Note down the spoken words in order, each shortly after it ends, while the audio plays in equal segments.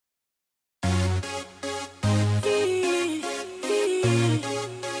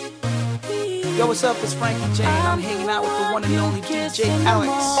Yo, what's up? It's Frankie J, and I'm hanging out with the one and only DJ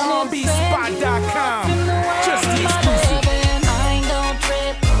Alex. On RBSpot.com. Just the exclusive. I ain't gon'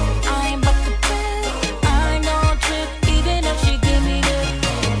 trip, I ain't about to trip. I ain't gon' trip, even if she give me the.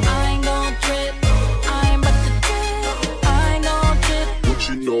 I ain't gon' trip, I ain't about to trip. I ain't gon' trip. What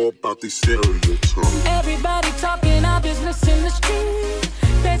you know about these stereotypes? Everybody talking our business in the street.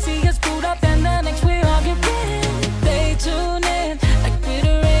 They see us screwed up and the next we all get rid. They tune in like with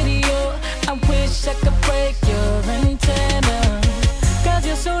the radio. I wish I could break your antenna, 'cause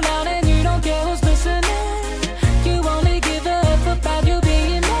you're so loud and you don't care who's listening. You only give a F about you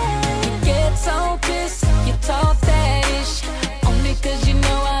being mad. You get so pissed, you talk that ish, only 'cause you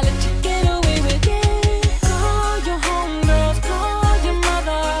know I let you get away with it. Call your homegirls, call your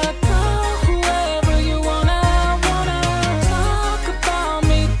mother, call whoever you wanna talk about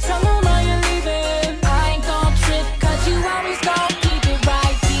me, tell them how you're leaving. I ain't gon' trip, 'cause you always gon' keep it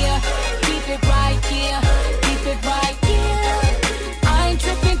right here. Keep it right here, keep it right here. I ain't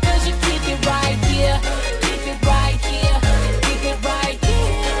tripping 'cause you keep it right here. Keep it right here, keep it right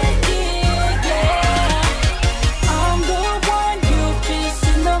here. Yeah. I'm the one you kiss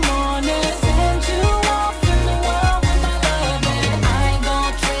in the morning, send you off in the world with my loving. I ain't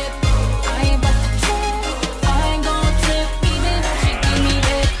gon' trip, I ain't about to trip. I ain't gon' trip, even if she give me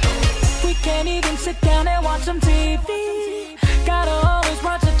that. We can't even sit down and watch some TV. Gotta always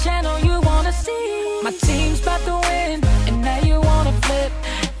watch a channel you wanna see. My team's about to win, and now you wanna flip.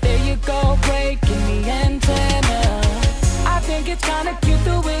 There you go, breaking the antenna. I think it's kinda cute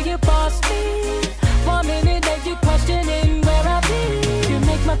the way you boss me. 1 minute that you questioning where I be. You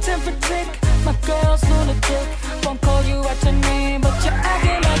make my temper tick, my girl's lunatic. Won't call you out your name, but you're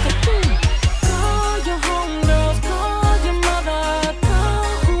acting like a thief. Call your homegirls, call your mother, call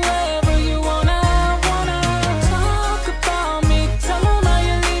whoever you wanna talk about me, tell them how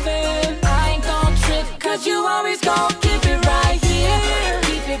you're leaving. I ain't gon' trip, 'cause you always gon' keep it right here.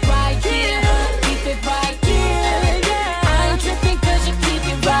 Keep it right here, keep it right here. I ain't tripping 'cause you keep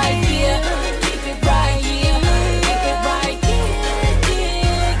it right here. Keep it right here, keep it right here.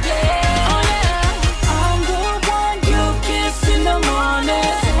 Yeah. Oh yeah. I'm the one you kiss in the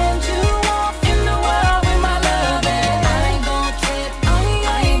morning, send you off in the world with my loving. I ain't gon' trip,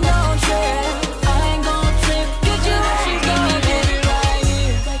 I ain't gon' trip. I ain't gon' trip, 'cause you she's gonna get it right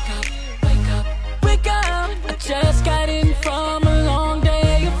here. Wake up, wake up, wake up. I just got in from a long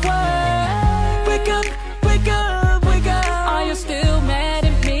day of work. Wake up, wake up, wake up. Are you still mad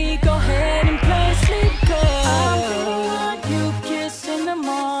at me? Go ahead and play sleep, girl. I'm the one you kiss in the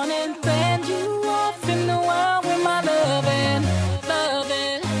morning, send you off in the world with my loving,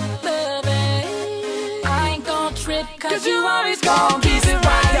 loving, loving. I ain't gon' trip, 'cause you always gon'